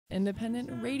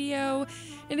Independent Radio.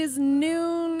 It is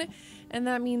noon, and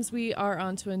that means we are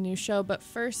on to a new show. But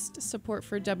first, support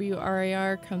for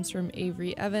WRIR comes from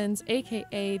Avery Evans,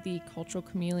 aka the Cultural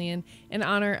Chameleon, in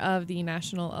honor of the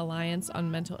National Alliance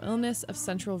on Mental Illness of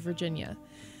Central Virginia.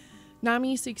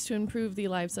 NAMI seeks to improve the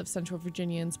lives of Central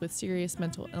Virginians with serious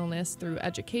mental illness through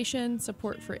education,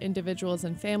 support for individuals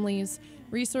and families,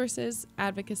 resources,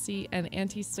 advocacy, and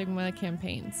anti-stigma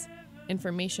campaigns.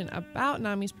 Information about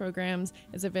NAMI's programs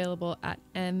is available at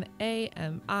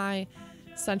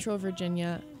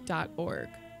namicentralvirginia.org.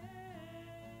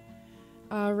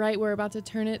 All right, we're about to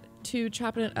turn it to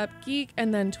Chopping It Up Geek,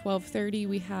 and then 12:30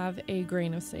 we have A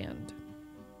Grain of Sand.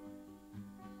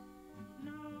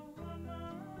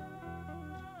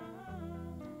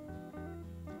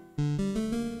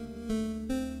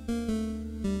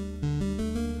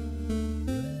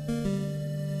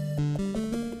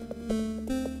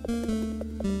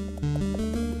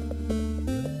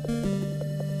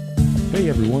 Hey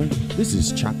everyone, this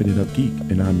is Chopping It Up Geek,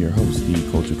 and I'm your host,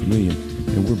 the Culture Chameleon,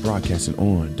 and we're broadcasting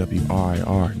on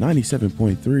WRIR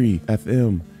 97.3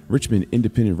 FM, Richmond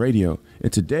Independent Radio.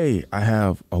 And today I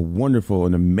have a wonderful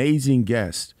and amazing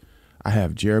guest. I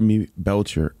have Jeremy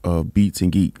Belcher of Beats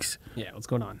and Geeks. Yeah, what's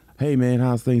going on? Hey man,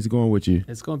 how's things going with you?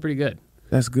 It's going pretty good.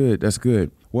 That's good, that's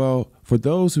good. Well, for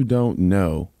those who don't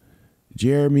know,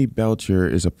 Jeremy Belcher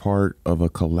is a part of a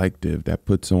collective that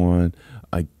puts on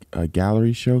a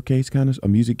gallery showcase, kind of a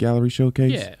music gallery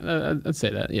showcase. Yeah, I'd say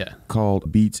that, yeah. Called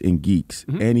Beats and Geeks.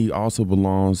 Mm-hmm. And he also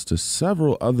belongs to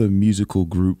several other musical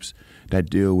groups that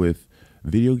deal with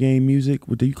video game music.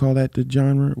 What do you call that, the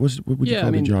genre? What would you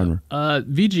call the genre?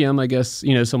 VGM, I guess,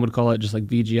 some would call it just like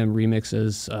VGM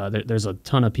remixes. There's a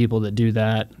ton of people that do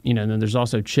that, and then there's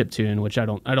also chiptune, which I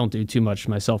don't do too much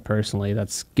myself personally.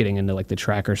 That's getting into like the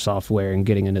tracker software and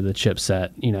getting into the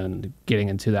chipset, and getting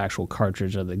into the actual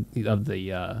cartridge of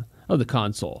the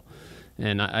console.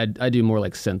 And I do more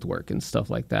like synth work and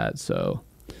stuff like that. So.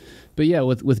 But yeah,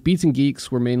 with Beats and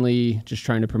Geeks, we're mainly just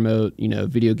trying to promote,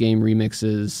 video game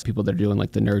remixes, people that are doing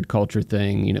like the nerd culture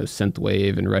thing,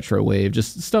 synthwave and retro wave,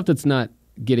 just stuff that's not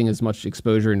getting as much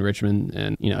exposure in Richmond.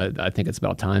 And, I think it's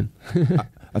about time.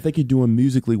 I think you're doing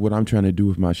musically what I'm trying to do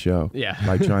with my show. Yeah.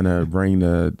 Like trying to bring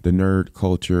the nerd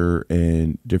culture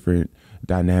and different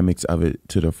dynamics of it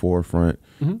to the forefront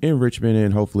in Richmond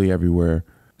and hopefully everywhere.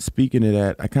 Speaking of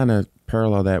that, I kind of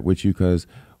parallel that with you because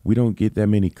we don't get that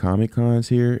many Comic Cons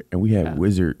here, and we had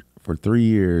Wizard for 3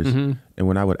 years. Mm-hmm. And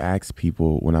when I would ask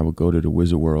people, when I would go to the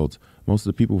Wizard Worlds, most of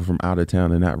the people were from out of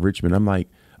town and not Richmond. I'm like,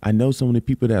 I know so many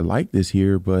people that like this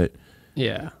here, but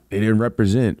they didn't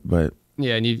represent. But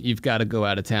yeah, and you've got to go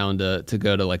out of town to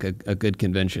go to like a good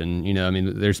convention.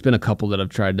 There's been a couple that I've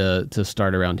tried to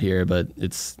start around here, but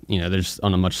it's, there's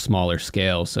on a much smaller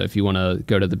scale. So if you want to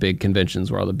go to the big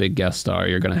conventions where all the big guests are,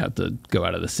 you're going to have to go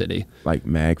out of the city. Like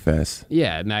MagFest.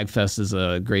 Yeah, MagFest is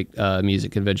a great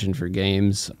music convention for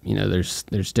games.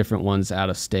 There's different ones out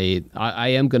of state. I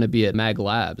am going to be at Mag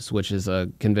Labs, which is a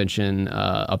convention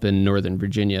up in Northern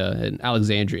Virginia in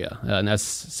Alexandria, and that's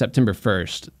September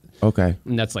 1st. Okay.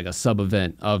 And that's like a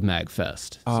sub-event of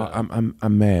MagFest. So.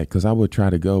 I'm mad because I would try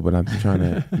to go, but I'm trying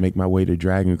to make my way to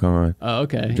Dragon Con. Oh,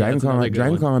 okay. Dragon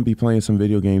Con be playing some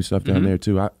video game stuff down there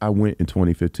too. I went in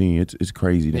 2015. It's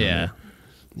crazy down there.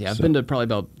 Yeah, I've been to probably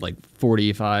about like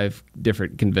 45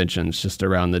 different conventions just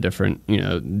around the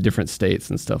different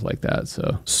states and stuff like that.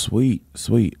 So sweet.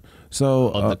 So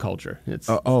love the culture. It's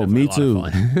me too.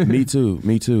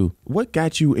 Me too. What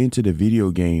got you into the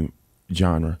video game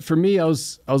genre? For me, I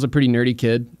was a pretty nerdy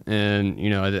kid, and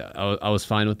I was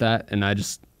fine with that, and I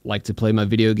just like to play my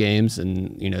video games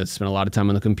and spend a lot of time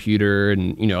on the computer,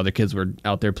 and other kids were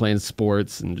out there playing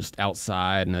sports and just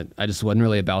outside, and I just wasn't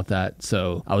really about that.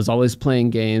 So I was always playing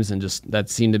games, and just that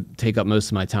seemed to take up most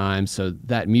of my time. So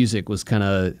that music was kind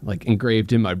of like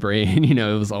engraved in my brain.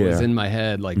 It was always in my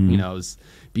head, like I was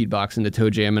beatboxing to Toe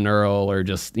Jam and Earl, or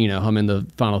just humming the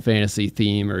Final Fantasy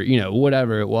theme, or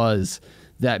whatever it was.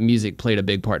 That music played a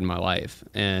big part in my life.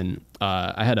 And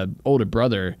I had an older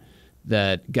brother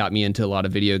that got me into a lot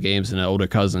of video games, and an older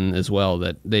cousin as well,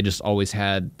 that they just always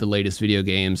had the latest video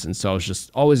games. And so I was just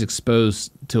always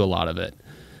exposed to a lot of it.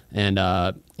 And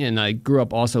I grew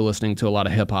up also listening to a lot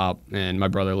of hip hop, and my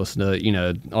brother listened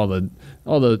to, all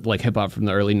the like hip hop from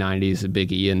the early 90s,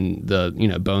 Biggie and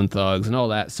the, Bone Thugs and all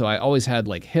that. So I always had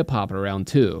like hip hop around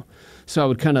too. So I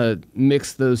would kind of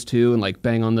mix those two and like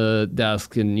bang on the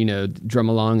desk and, drum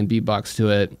along and beatbox to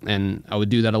it. And I would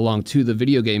do that along to the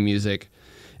video game music.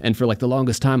 And for like the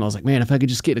longest time, I was like, man, if I could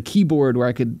just get a keyboard where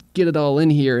I could get it all in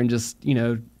here and just,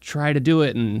 try to do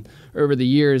it. And over the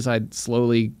years, I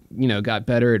slowly, got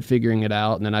better at figuring it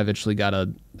out. And then I eventually got a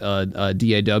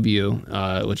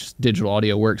DAW, which is digital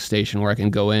audio workstation, where I can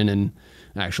go in and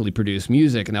actually produce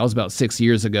music. And that was about 6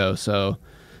 years ago. So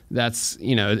that's,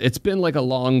 it's been like a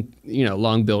long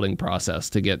building process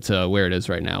to get to where it is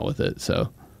right now with it.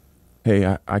 So,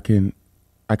 hey, I can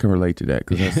relate to that,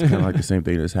 because that's kind of like the same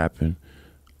thing that's happened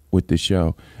with the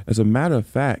show. As a matter of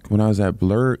fact, when I was at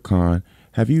WRIR,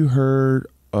 have you heard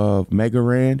of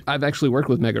Megaran? I've actually worked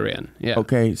with Megaran. Yeah.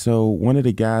 Okay, so one of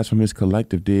the guys from his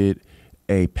collective did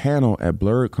a panel at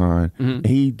WRIR.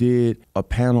 He did a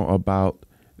panel about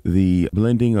the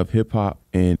blending of hip hop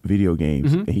and video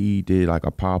games. He did like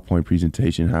a PowerPoint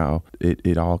presentation, how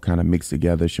it all kind of mixed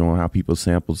together, showing how people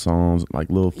sampled songs like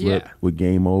Lil Flip with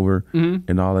Game Over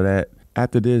and all of that.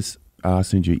 After this, I'll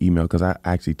send you an email, because I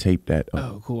actually taped that.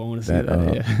 Oh, cool. I want to see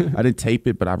that. I didn't tape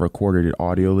it, but I recorded it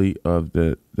audially of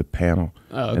the panel.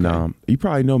 Oh, okay. And you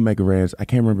probably know Megaran's. I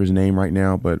can't remember his name right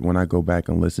now, but when I go back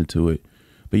and listen to it.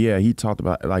 But yeah, he talked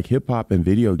about like hip hop and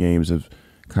video games have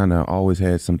kind of always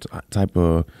had some type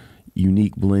of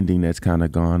unique blending that's kind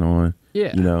of gone on.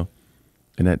 Yeah.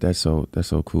 And that's so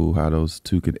cool how those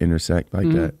two could intersect like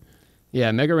that. Yeah,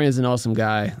 Megaran is an awesome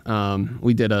guy.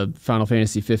 We did a Final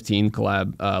Fantasy 15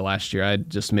 collab last year. I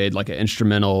just made like an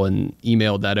instrumental and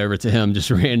emailed that over to him just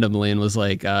randomly and was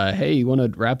like, hey, you want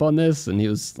to rap on this? And he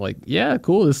was like, yeah,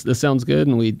 cool. This sounds good.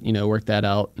 And we, worked that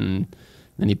out, and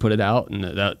then he put it out, and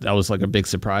that was like a big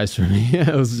surprise for me.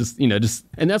 It was just,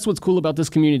 and that's what's cool about this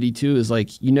community too, is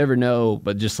like, you never know,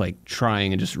 but just like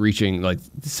trying and just reaching, like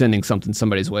sending something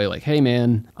somebody's way, like, hey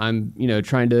man, I'm,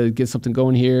 trying to get something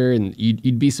going here. And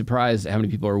you'd be surprised at how many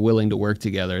people are willing to work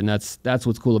together. And that's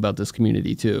what's cool about this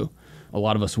community too. A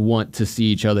lot of us want to see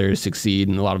each other succeed,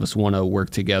 and a lot of us want to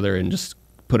work together and just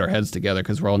put our heads together,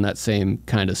 because we're all in that same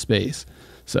kind of space.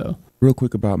 So real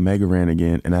quick about Megaran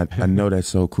again, and I know that's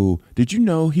so cool. Did you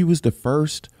know he was the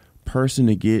first person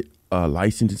to get a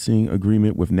licensing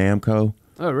agreement with Namco?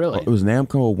 Oh, really? It was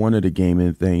Namco or one of the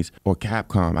gaming things, or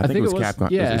Capcom. I think it was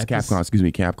Capcom. Yeah, it was Capcom. Excuse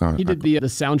me, Capcom. He did the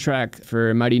soundtrack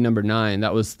for Mighty Number 9.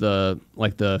 That was the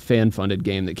fan funded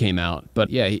game that came out.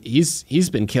 But yeah, he's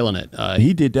been killing it.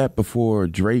 He did that before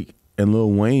Drake and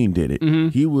Lil Wayne did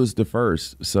it. He was the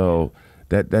first, so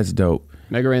that's dope.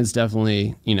 Megaran's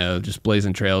definitely, just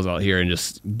blazing trails out here and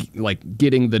just like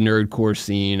getting the nerdcore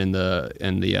scene and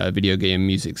the video game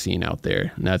music scene out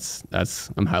there. And that's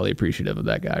I'm highly appreciative of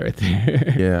that guy right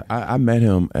there. Yeah, I met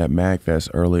him at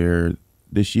MagFest earlier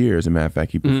this year. As a matter of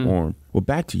fact, he performed. Well,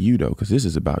 back to you though, because this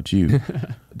is about you.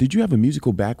 Did you have a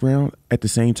musical background at the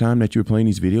same time that you were playing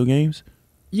these video games?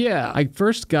 Yeah, I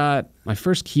first got my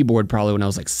first keyboard probably when I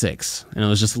was like 6, and it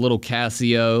was just a little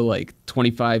Casio like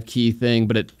 25 key thing,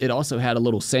 but it also had a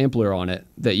little sampler on it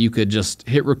that you could just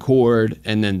hit record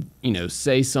and then,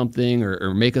 say something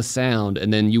or make a sound,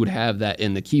 and then you would have that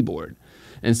in the keyboard.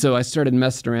 And so I started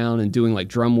messing around and doing like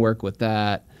drum work with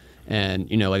that. And,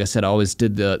 like I said, I always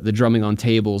did the drumming on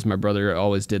tables. My brother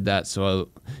always did that. So,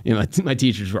 my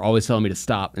teachers were always telling me to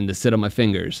stop and to sit on my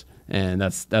fingers. And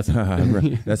that's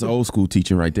that's old school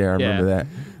teaching right there. I remember that.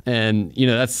 And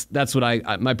that's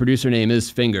what my producer name is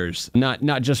Fingers.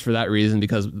 Not just for that reason,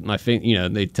 because my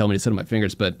they tell me to sit on my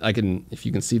fingers, but I can, if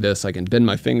you can see this, I can bend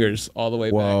my fingers all the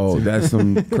way back. Whoa, that's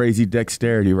some crazy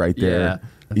dexterity right there. Yeah.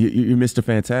 You're Mr.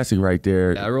 Fantastic right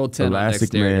there. Yeah, I rolled 10 Elastic on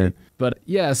dexterity. Man. But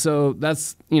yeah, so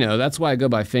that's why I go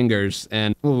by Fingers.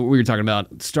 And we were talking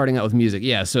about starting out with music.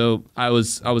 Yeah, so I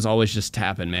was always just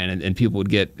tapping, man, and people would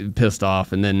get pissed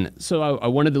off. And then so I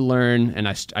wanted to learn, and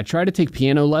I tried to take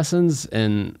piano lessons,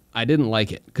 and I didn't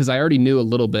like it because I already knew a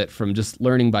little bit from just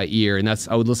learning by ear. And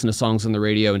I would listen to songs on the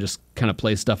radio and just kind of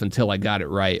play stuff until I got it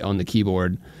right on the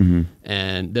keyboard.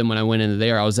 And then when I went into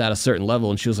there, I was at a certain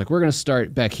level, and she was like, we're going to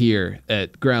start back here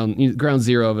at ground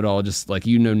zero of it all, just like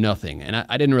nothing. And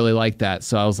I didn't really like that,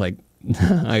 so I was like,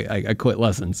 I quit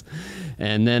lessons.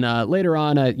 And then later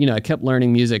on, I kept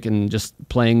learning music and just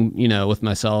playing, with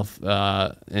myself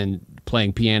and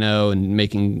playing piano and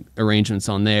making arrangements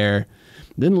on there.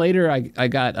 Then later, I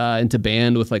got into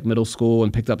band with like middle school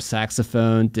and picked up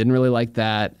saxophone. Didn't really like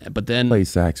that, but then played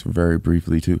sax very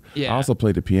briefly too. Yeah. I also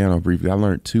played the piano briefly. I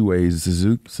learned 2 ways: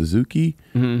 Suzuki,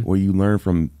 where you learn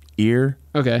from ear.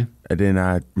 Okay. And then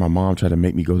my mom tried to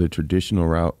make me go the traditional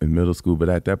route in middle school, but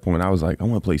at that point I was like, I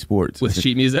want to play sports with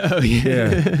sheet music. Oh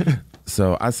yeah.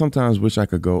 So I sometimes wish I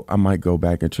might go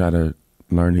back and try to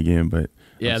learn again, but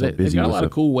Yeah, I'm so they've busy got a with lot of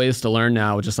stuff. cool ways to learn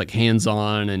now, just like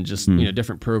hands-on and just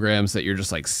different programs that you're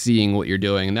just like seeing what you're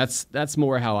doing. And that's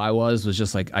more how I was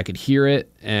just like I could hear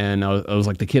it, and I was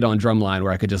like the kid on Drumline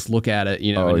where I could just look at it,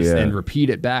 and repeat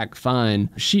it back fine.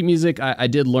 Sheet music, I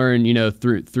did learn,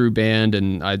 through band,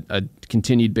 and I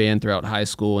continued band throughout high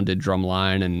school and did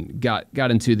Drumline and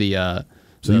got into the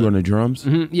So you on the drums?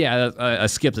 Yeah, I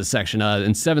skipped a section.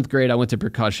 In 7th grade, I went to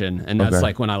percussion, and that's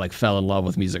like when I like fell in love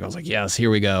with music. I was like, yes, here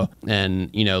we go.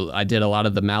 And I did a lot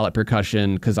of the mallet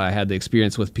percussion because I had the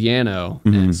experience with piano,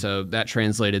 and so that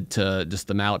translated to just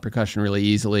the mallet percussion really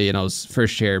easily. And I was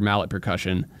first chair mallet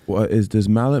percussion. Well, does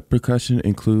mallet percussion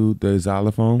include the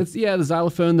xylophone? It's the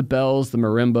xylophone, the bells, the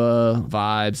marimba,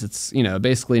 vibes. It's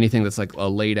basically anything that's like a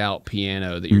laid out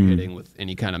piano that you're hitting with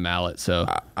any kind of mallet. So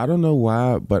I don't know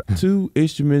why, but two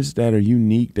instruments that are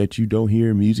unique that you don't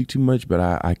hear in music too much, but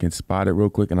I can spot it real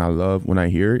quick, and I love when I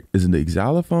hear it, is the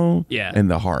xylophone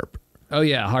and the harp. Oh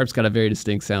yeah, harp's got a very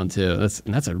distinct sound too.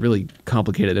 That's a really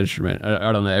complicated instrument.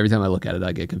 I don't know. Every time I look at it,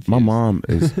 I get confused. My mom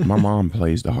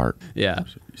plays the harp. Yeah.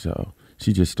 So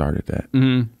she just started that.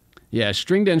 Mm-hmm. Yeah,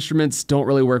 stringed instruments don't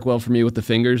really work well for me with the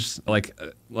fingers.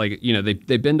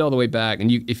 They bend all the way back. And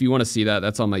if you want to see that,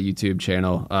 that's on my YouTube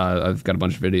channel. I've got a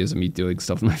bunch of videos of me doing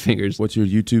stuff with my fingers. What's your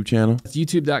YouTube channel? It's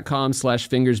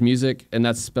youtube.com/fingersmusic, and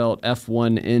that's spelled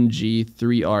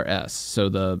F1NG3RS. So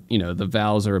the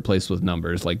vowels are replaced with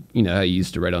numbers, like how you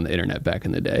used to write on the internet back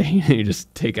in the day. You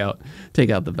just take out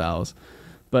the vowels.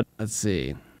 But let's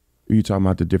see. Are you talking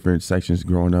about the different sections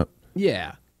growing up?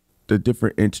 Yeah. The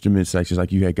different instrument sections,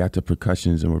 like you had got the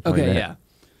percussions and were playing that. Yeah.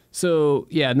 So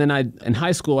and then in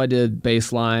high school I did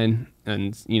bass line,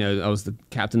 and I was the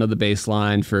captain of the bass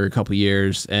line for a couple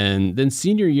years, and then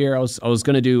senior year I was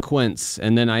going to do quints,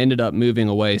 and then I ended up moving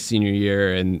away senior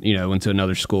year, and went to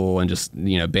another school, and just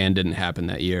band didn't happen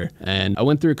that year. And I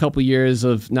went through a couple years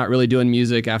of not really doing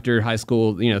music after high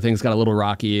school. Things got a little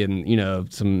rocky,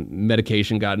 and some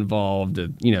medication got involved,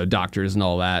 doctors and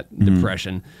all that,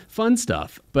 depression, fun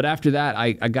stuff. But after that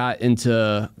I got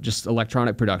into just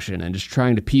electronic production and just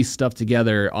trying to piece stuff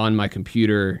together on my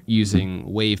computer using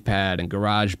WavePad and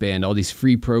GarageBand, all these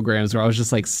free programs where I was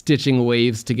just like stitching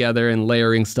waves together and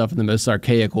layering stuff in the most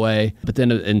archaic way. But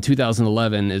then in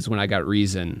 2011 is when I got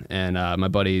Reason, and my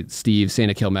buddy Steve,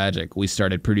 Santa Kill Magic, we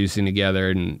started producing together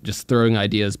and just throwing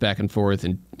ideas back and forth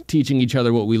and teaching each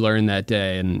other what we learned that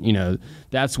day. And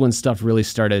that's when stuff really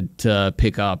started to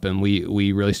pick up, and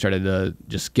we really started to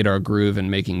just get our groove in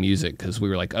making music, because we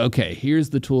were like, okay, here's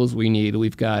the tools we need.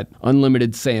 We've got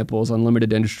unlimited samples,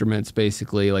 unlimited instruments,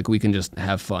 basically. Like, we can just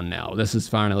have fun now. This is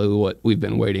finally what we've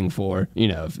been waiting for,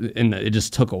 and it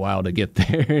just took a while to get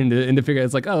there and to figure out,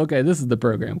 it's like, oh, okay, this is the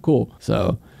program. Cool.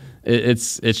 So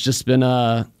it's just been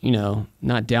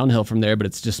not downhill from there, but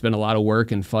it's just been a lot of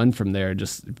work and fun from there,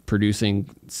 just producing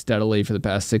steadily for the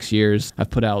past 6 years. I've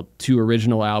put out 2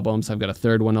 original albums. I've got a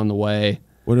 3rd one on the way.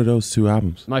 What are those 2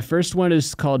 albums? My first one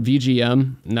is called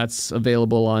VGM, and that's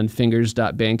available on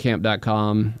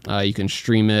fingers.bandcamp.com. You can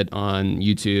stream it on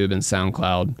YouTube and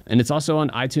SoundCloud. And it's also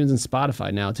on iTunes and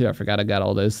Spotify now, too. I forgot I got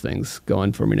all those things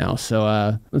going for me now.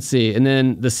 So let's see. And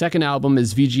then the second album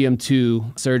is VGM 2,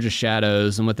 Surge of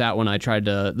Shadows. And with that one, I tried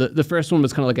to... The first one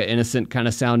was kind of like an innocent kind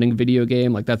of sounding video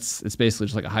game. Like, it's basically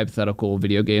just like a hypothetical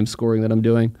video game scoring that I'm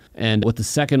doing. And with the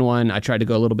second one, I tried to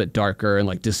go a little bit darker and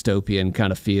like dystopian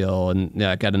kind of feel. And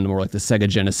I got into more like the Sega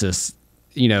Genesis,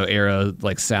 era,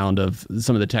 like sound of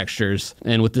some of the textures.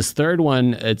 And with this third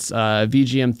one, it's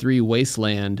VGM3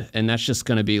 Wasteland, and that's just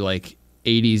going to be like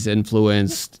 80s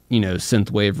influenced,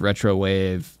 synthwave, retro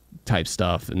wave type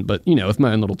stuff. But with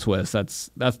my own little twist. That's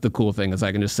the cool thing, is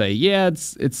I can just say, yeah,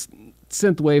 it's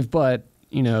synthwave, but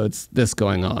it's this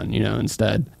going on,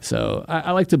 instead. So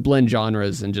I like to blend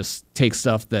genres and just take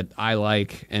stuff that I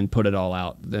like and put it all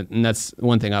out. And that's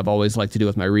one thing I've always liked to do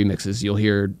with my remixes. You'll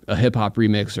hear a hip hop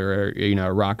remix or,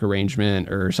 a rock arrangement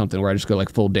or something where I just go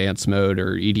like full dance mode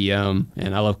or EDM.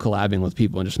 And I love collabing with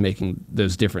people and just making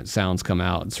those different sounds come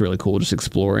out. It's really cool, just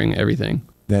exploring everything.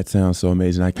 That sounds so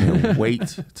amazing. I can't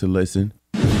wait to listen.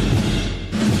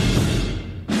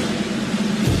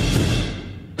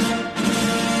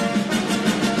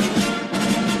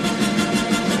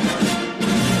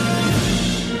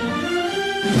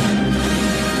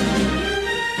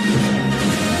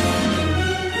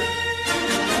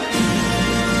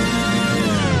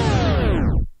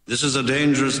 This is a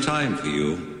dangerous time for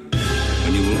you,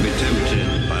 when you will be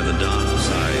tempted by the dark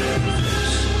side of the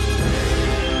Force.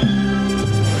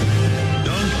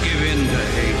 Don't give in to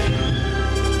hate.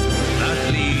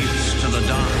 That leads to the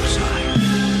dark side.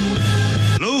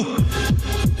 Luke!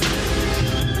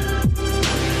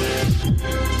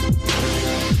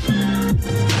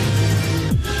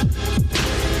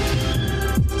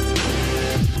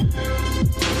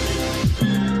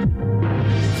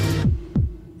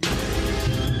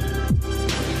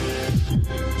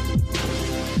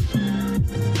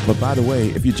 But by the way,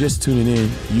 if you're just tuning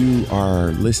in, you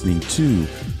are listening to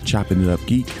Chopping It Up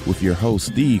Geek with your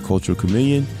host, the Cultural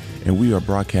Chameleon, and we are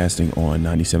broadcasting on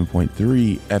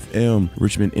 97.3 FM,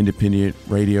 Richmond Independent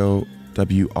Radio,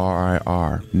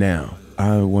 WRIR. Now,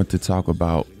 I want to talk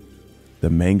about the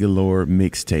Mangalore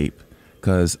mixtape,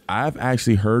 because I've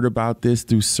actually heard about this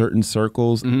through certain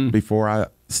circles before I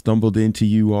stumbled into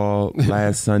you all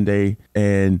last Sunday.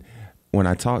 And when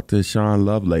I talked to Sean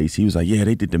Lovelace, he was like, yeah,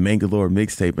 they did the Mangalore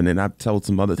mixtape. And then I told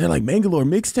some others, they're like, Mangalore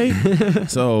mixtape?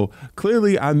 So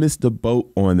clearly I missed the boat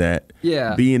on that.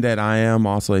 Yeah. Being that I am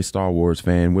also a Star Wars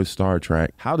fan with Star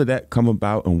Trek. How did that come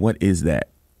about, and what is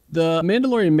that? The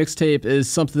Mandalorian mixtape is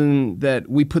something that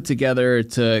we put together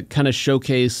to kind of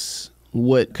showcase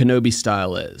what Kenobi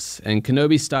Style is. And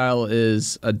Kenobi Style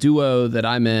is a duo that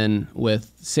I'm in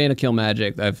with Santa Kill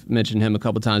Magic. I've mentioned him a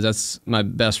couple times. That's my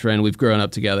best friend. We've grown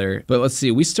up together. But let's see,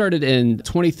 we started in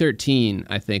 2013,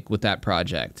 I think, with that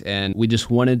project. And we just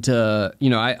wanted to,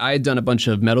 I had done a bunch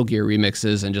of Metal Gear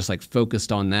remixes and just like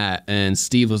focused on that. And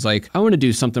Steve was like, I want to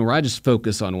do something where I just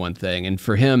focus on one thing. And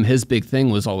for him, his big thing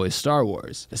was always Star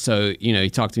Wars. So, he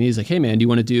talked to me. He's like, hey, man, do you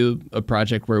want to do a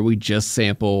project where we just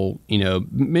sample,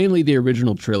 mainly the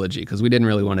original trilogy? Because we didn't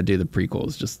really want to do the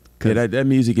prequels. Just yeah, that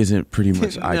music isn't pretty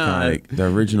much iconic.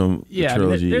 The original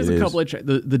trilogy there's is. A couple of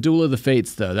the Duel of the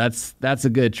Fates, though. That's a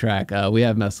good track. We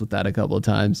have messed with that a couple of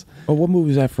times. Oh, what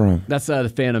movie is that from? That's the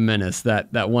Phantom Menace.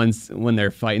 That one's when they're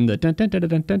fighting the dun, dun, dun,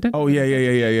 dun, dun, dun. Oh yeah.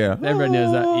 Everybody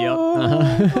knows that. Yep.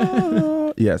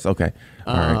 Uh-huh. Yes. Okay.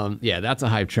 All right. Yeah, that's a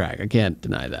hype track. I can't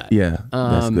deny that. Yeah,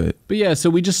 that's good. But yeah, so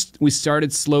we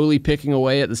started slowly picking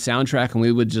away at the soundtrack, and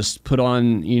we would just put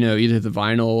on, either the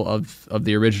vinyl of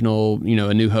the original,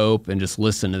 A New Hope, and just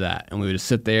listen to that. And we would just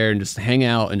sit there and just hang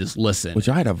out and just listen. Which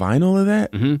I had a vinyl of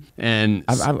that. Mm-hmm. And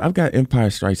I've got Empire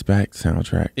Strikes Back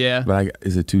soundtrack. Yeah, but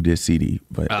it's a 2-disc CD.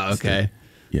 But oh, okay. Still,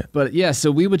 yeah. But yeah,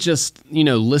 so we would just,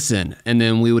 listen, and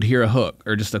then we would hear a hook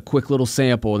or just a quick little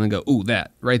sample and then go, ooh,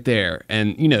 that right there.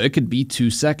 And, it could be 2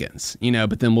 seconds,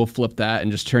 but then we'll flip that and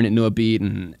just turn it into a beat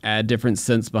and add different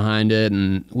synths behind it.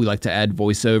 And we like to add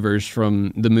voiceovers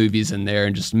from the movies in there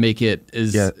and just make it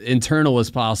as internal as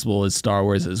possible as Star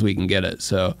Wars as we can get it.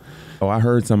 So. Oh, I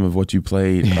heard some of what you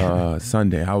played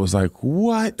Sunday. I was like,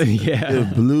 what? Yeah.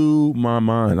 It blew my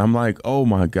mind. I'm like, oh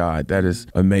my God, that is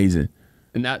amazing.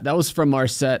 And that was from our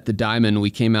set, The Diamond. We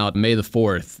came out May the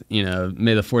 4th.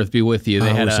 May the 4th be with you. They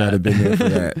I wish I'd have been there for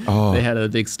that. Oh. They had a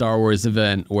big Star Wars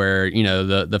event where,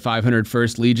 the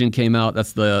 501st Legion came out.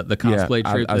 That's the cosplay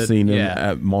trip. I've seen them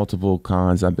at multiple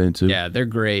cons I've been to. Yeah, they're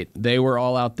great. They were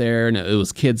all out there, and it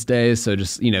was Kids Day, so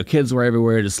just, kids were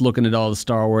everywhere just looking at all the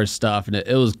Star Wars stuff, and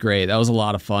it was great. That was a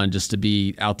lot of fun just to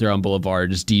be out there on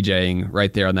Boulevard, just DJing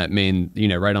right there on that main,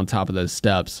 right on top of those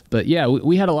steps. But yeah,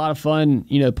 we had a lot of fun,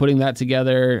 putting that together.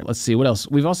 Let's see, what else?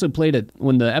 We've also played it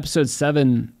when the Episode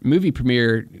 7 movie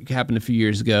premiere happened a few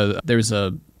years ago. There's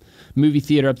a movie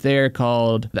theater up there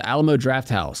called the Alamo Draft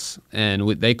House, and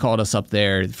they called us up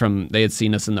there they had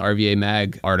seen us in the RVA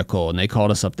Mag article, and they called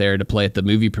us up there to play at the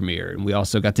movie premiere, and we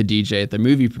also got to DJ at the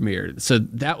movie premiere. So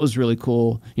that was really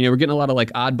cool. We're getting a lot of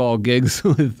like oddball gigs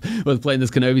with playing this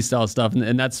Kenobi style stuff,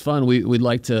 and that's fun. We'd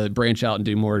like to branch out and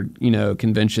do more,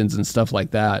 conventions and stuff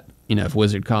like that. If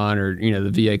WizardCon or,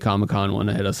 the VA Comic-Con want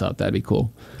to hit us up, that'd be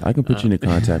cool. I can put you in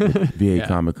contact with VA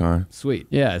Comic-Con. Sweet.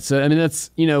 Yeah. So, I mean,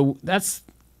 that's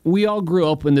we all grew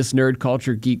up in this nerd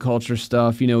culture, geek culture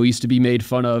stuff. We used to be made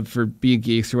fun of for being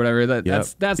geeks or whatever.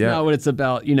 That's not what it's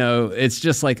about. It's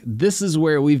just like, this is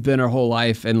where we've been our whole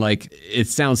life. And like, it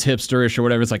sounds hipsterish or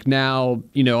whatever. It's like now,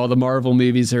 all the Marvel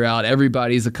movies are out.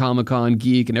 Everybody's a Comic-Con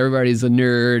geek and everybody's a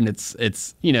nerd. And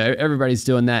it's everybody's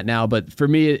doing that now. But for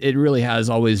me, it really has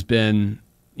always been,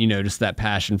 just that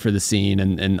passion for the scene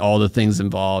and all the things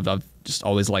involved. I've just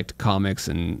always liked comics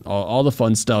and all the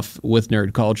fun stuff with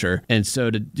nerd culture. And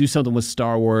so to do something with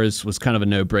Star Wars was kind of a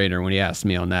no-brainer. When he asked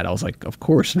me on that, I was like, of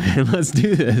course, man, let's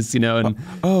do this, And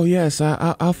oh, yes,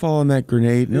 I'll fall on that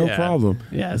grenade. No problem.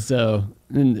 Yeah, so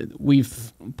and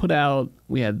we've put out,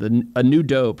 we had A New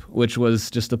Dope, which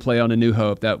was just a play on A New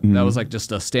Hope. That was like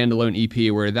just a standalone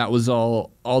EP where that was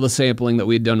all the sampling that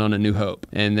we had done on A New Hope.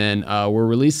 And then we're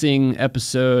releasing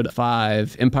episode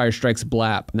 5, Empire Strikes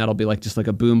Blap, and that'll be like just like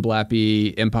a boom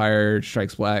blappy Empire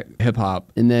Strikes Black hip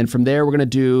hop. And then from there we're gonna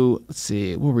do, let's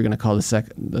see, what were we gonna call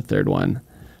the third one?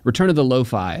 Return of the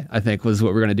Lo-Fi, I think, was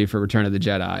what we're going to do for Return of the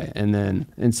Jedi.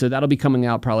 And so that'll be coming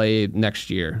out probably next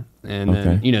year. And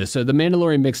then, so the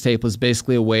Mandalorian mixtape was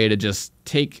basically a way to just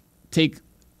take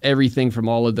everything from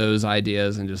all of those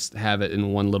ideas and just have it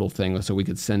in one little thing so we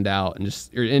could send out and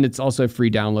it's also a free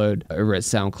download over at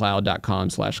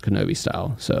soundcloud.com/Kenobi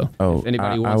Style. So if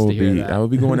anybody wants to hear that. I will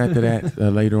be going after that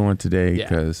later on today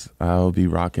because I'll be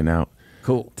rocking out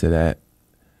to that.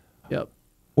 Yep.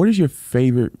 What is your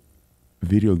favorite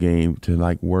video game to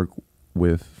like work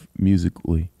with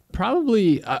musically?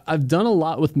 Probably, I've done a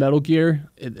lot with Metal Gear.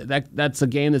 That's a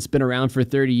game that's been around for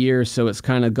 30 years, so it's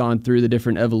kind of gone through the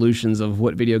different evolutions of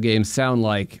what video games sound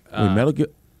like. Wait, Metal Gear,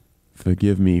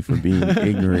 forgive me for being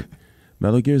ignorant.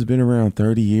 Metal Gear's been around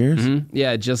 30 years? Mm-hmm.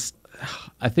 Yeah,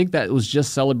 I think that was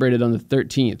just celebrated on the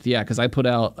 13th. Yeah, because I put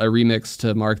out a remix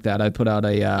to mark that. I put out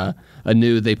a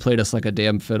new They Played Us Like a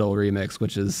Damn Fiddle remix,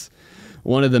 which is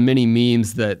one of the many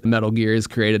memes that Metal Gear has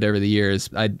created over the years.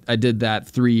 I did that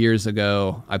 3 years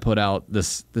ago. I put out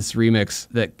this remix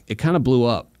that it kind of blew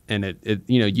up. And it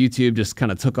YouTube just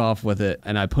kind of took off with it,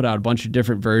 and I put out a bunch of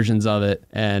different versions of it.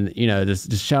 And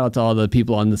just shout out to all the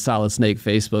people on the Solid Snake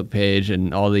Facebook page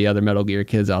and all the other Metal Gear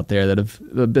kids out there that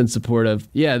have been supportive.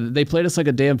 Yeah, They Played Us Like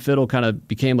a Damn Fiddle kind of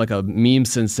became like a meme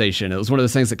sensation. It was one of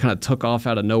those things that kind of took off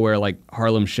out of nowhere, like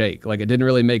Harlem Shake. Like it didn't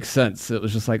really make sense. It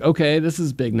was just like, okay, this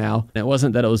is big now. And it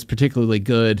wasn't that it was particularly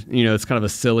good. It's kind of a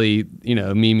silly,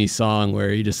 meme-y song where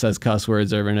he just says cuss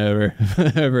words over and over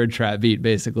over a trap beat,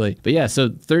 basically. But yeah, so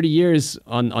 30 years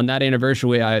on that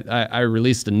anniversary, I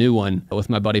released a new one with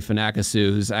my buddy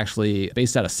Fanakasu, who's actually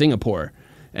based out of Singapore.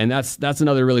 And that's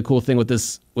another really cool thing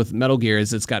with Metal Gear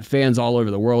is it's got fans all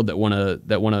over the world that want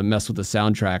to mess with the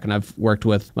soundtrack. And I've worked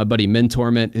with my buddy Min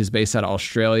Torment, who's based out of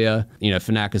Australia.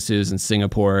 Fanakasu's in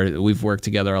Singapore. We've worked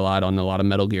together a lot on a lot of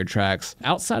Metal Gear tracks.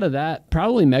 Outside of that,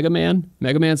 probably Mega Man.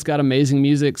 Mega Man's got amazing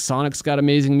music. Sonic's got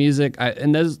amazing music.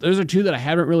 And those are two that I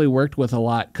haven't really worked with a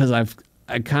lot because I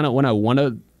kind of what I want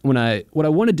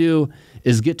to do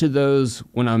is get to those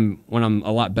when I'm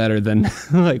a lot better than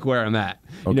like where I'm at.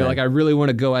 Okay. I really want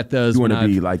to go at those. You want to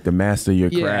be like the master of your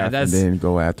craft and then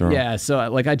go after them. Yeah, so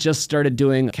I just started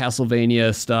doing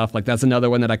Castlevania stuff. Like that's another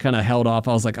one that I kind of held off.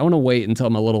 I was like, I want to wait until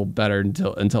I'm a little better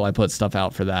until I put stuff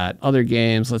out for that. Other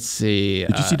games, let's see.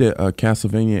 Did you see the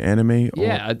Castlevania anime?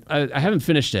 Yeah, I haven't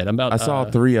finished it. I saw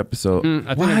 3 episodes.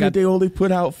 Why did they only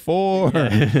put out 4?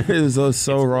 Yeah. It was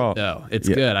so raw. No, it's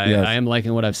good. I am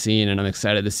liking what I've seen, and I'm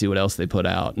excited to see what else they put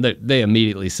out. They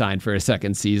immediately signed for a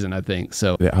second season, I think.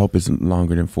 So I hope it's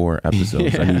longer than 4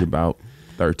 episodes. I need about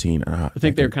 13. I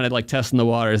think they're kind of like testing the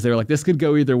waters. They were like, this could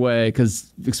go either way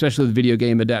because especially with video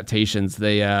game adaptations,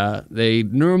 they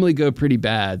normally go pretty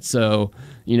bad. So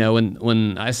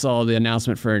when I saw the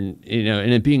announcement for and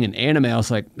it being an anime, I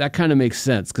was like, that kind of makes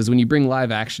sense because when you bring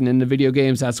live action into video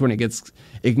games, that's when it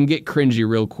can get cringy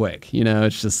real quick.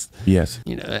 It's just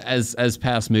as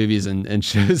past movies and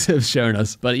shows have shown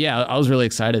us. But yeah, I was really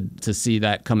excited to see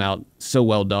that come out so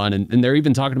well done, and they're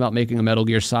even talking about making a Metal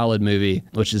Gear Solid movie,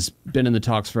 which has been in the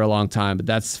talks for a long time, but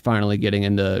that's finally getting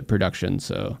into production.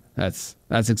 So that's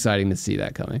exciting to see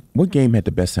that coming. What game had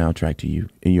the best soundtrack to you,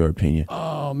 in your opinion?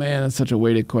 Oh man, that's such a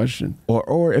weighted question.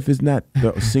 Or if it's not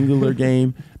the singular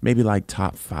game, maybe like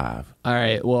top 5. All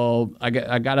right, well, I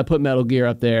got to put Metal Gear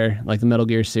up there, like the Metal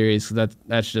Gear series, because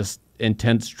that's just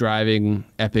intense driving,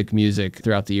 epic music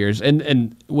throughout the years,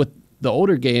 and with the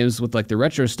older games with like the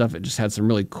retro stuff, it just had some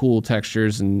really cool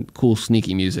textures and cool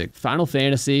sneaky music. Final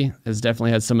Fantasy has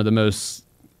definitely had some of the most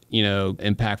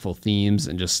impactful themes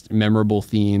and just memorable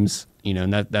themes.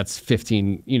 And that's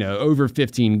 15, over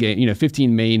 15 game,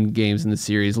 15 main games in the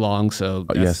series long. So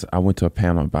yes, I went to a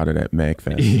panel about it at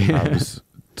MagFest. Yeah. I was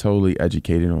totally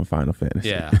educated on Final Fantasy.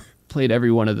 Yeah, played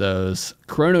every one of those.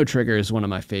 Chrono Trigger is one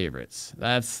of my favorites.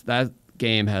 That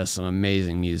game has some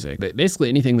amazing music. But basically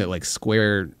anything that like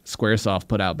Squaresoft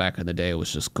put out back in the day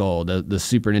was just gold. The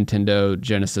Super Nintendo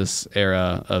Genesis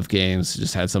era of games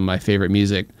just had some of my favorite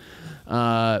music.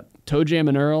 Toe Jam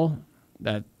and Earl,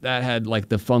 that had like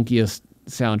the funkiest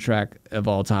soundtrack of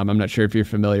all time. I'm not sure if you're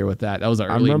familiar with that. That was an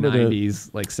early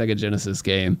 90s like Sega Genesis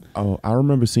game. Oh, I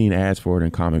remember seeing ads for it in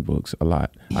comic books a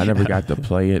lot. I never got to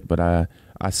play it, but I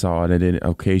saw it, and then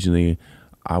occasionally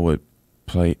I would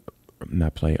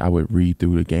I would read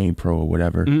through the Game Pro or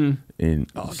whatever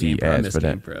and see ads for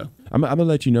that. I'm gonna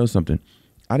let you know something.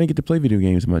 I didn't get to play video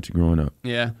games much growing up.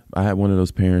 Yeah. I had one of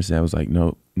those parents that was like,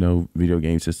 no video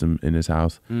game system in this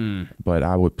house. But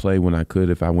I would play when I could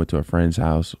if I went to a friend's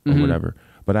house or whatever.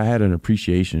 But I had an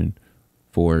appreciation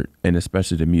for it, and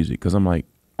especially the music, because I'm like,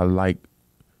 I like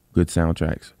good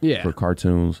soundtracks for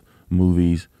cartoons,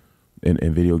 movies, and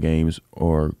video games,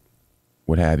 or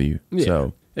what have you. Yeah.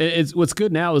 So It's what's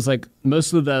good now is like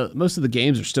most of the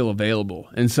games are still available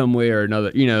in some way or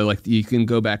another. You know, like you can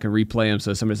go back and replay them.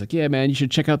 So somebody's like, yeah, man, you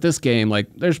should check out this game. Like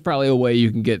there's probably a way you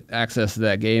can get access to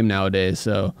that game nowadays.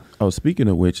 So speaking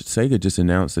of which, Sega just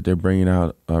announced that they're bringing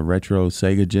out a retro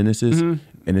Sega Genesis, and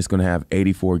it's going to have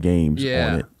 84 games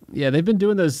on it. Yeah, they've been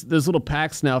doing those little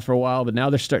packs now for a while, but now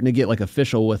they're starting to get like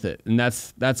official with it, and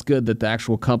that's good that the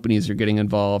actual companies are getting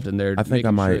involved and they're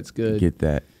making sure it's good. Get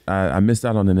that. I missed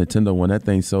out on the Nintendo one. That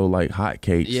thing sold like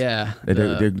hotcakes. Yeah,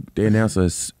 they announced a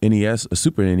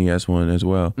Super NES one as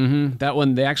well. That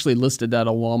one, they actually listed that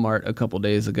on Walmart a couple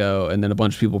days ago, and then a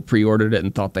bunch of people pre-ordered it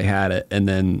and thought they had it, and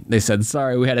then they said,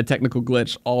 "Sorry, we had a technical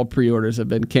glitch. All pre-orders have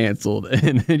been canceled."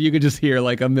 And then you could just hear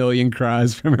like a million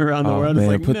cries from around the world. Man,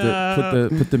 it's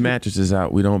like, put the mattresses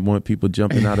out. We don't want people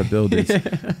jumping out of buildings.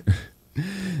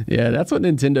 Yeah, that's what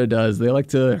Nintendo does. They like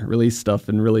to release stuff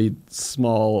in really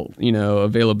small,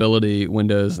 availability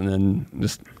windows, and then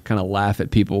just kind of laugh at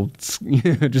people,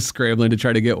 just scrambling to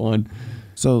try to get one.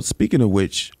 So speaking of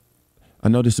which, I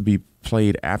know this will be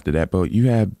played after that, but you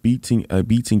have Beats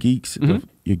and Geeks,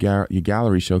 your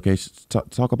gallery showcase.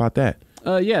 Talk about that.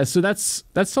 Yeah, so that's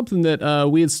something that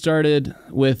we had started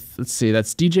with. Let's see,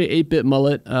 that's DJ 8-Bit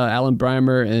Mullet, Alan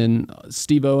Breimer, and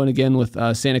Steve Owen again with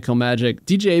Santa Kill Magic.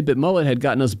 DJ 8-Bit Mullet had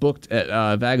gotten us booked at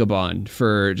Vagabond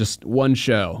for just one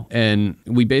show, and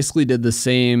we basically did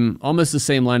almost the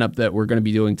same lineup that we're going to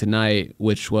be doing tonight,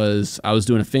 which was I was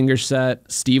doing a finger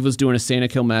set, Steve was doing a Santa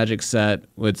Kill Magic set,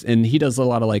 and he does a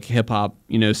lot of like hip hop,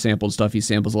 sampled stuff. He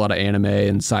samples a lot of anime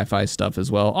and sci-fi stuff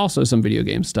as well, also some video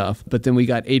game stuff. But then we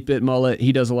got 8-Bit Mullet.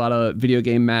 He does a lot of video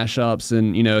game mashups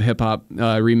and, hip-hop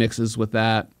remixes with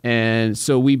that. And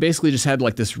so we basically just had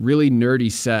like this really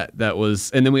nerdy set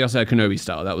and then we also had Kenobi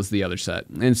Style. That was the other set.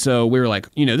 And so we were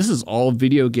like, this is all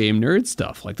video game nerd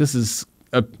stuff. Like this is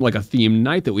a themed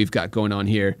night that we've got going on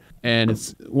here. And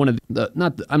it's one of I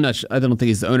don't think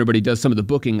he's the owner, but he does some of the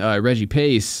booking. Reggie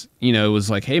Pace, was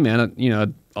like, hey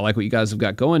man, I like what you guys have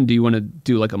got going. Do you want to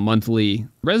do like a monthly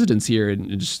residence here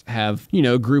and just have,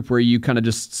 a group where you kind of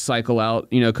just cycle out,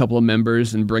 a couple of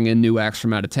members and bring in new acts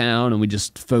from out of town, and we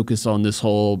just focus on this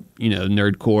whole,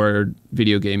 nerdcore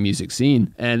video game music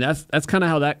scene. And that's kind of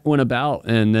how that went about.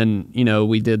 And then,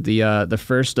 we did the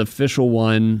first official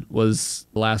one was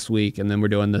last week, and then we're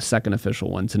doing the second official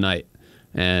one tonight.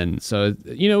 And so,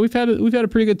 we've had a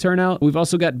pretty good turnout. We've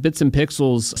also got Bits and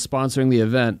Pixels sponsoring the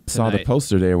event tonight. Saw the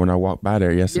poster there when I walked by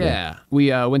there yesterday. Yeah, we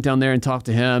went down there and talked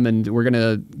to him, and we're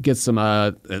gonna get some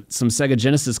Sega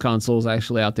Genesis consoles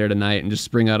actually out there tonight, and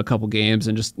just bring out a couple games,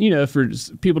 and just for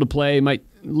people to play. Might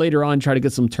later on try to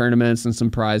get some tournaments and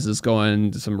some prizes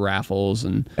going, some raffles,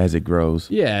 and as it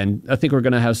grows. Yeah, and I think we're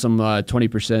gonna have some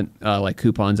 20% like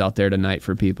coupons out there tonight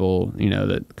for people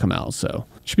that come out. So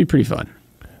it should be pretty fun.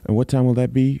 And what time will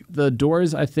that be? The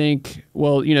doors, I think,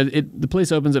 the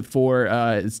place opens at 4.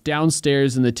 It's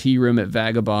downstairs in the tea room at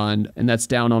Vagabond, and that's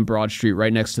down on Broad Street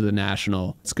right next to the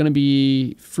National. It's going to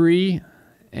be free,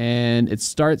 and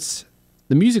the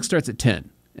music starts at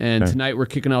 10. And Tonight we're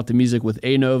kicking out the music with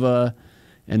A-Nova,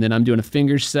 and then I'm doing a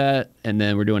finger set, and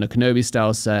then we're doing a Kenobi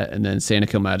style set, and then Santa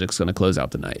Kill Magic's going to close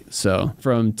out the night. So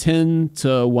from 10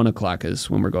 to 1 o'clock is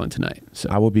when we're going tonight. So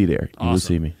I will be there. Awesome. You will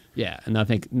see me. Yeah, and I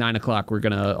think 9 o'clock we're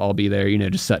going to all be there,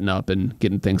 just setting up and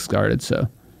getting things started. So,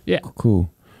 yeah.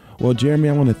 Cool. Well, Jeremy,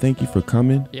 I want to thank you for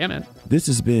coming. Yeah, man. This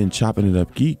has been Chopping It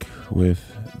Up Geek with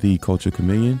the Culture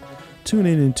Chameleon. Tune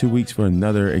in 2 weeks for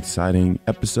another exciting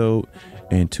episode,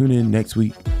 and tune in next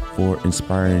week for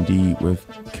Inspire Indeed with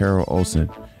Carol Olson.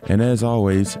 And as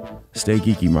always, stay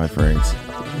geeky, my friends.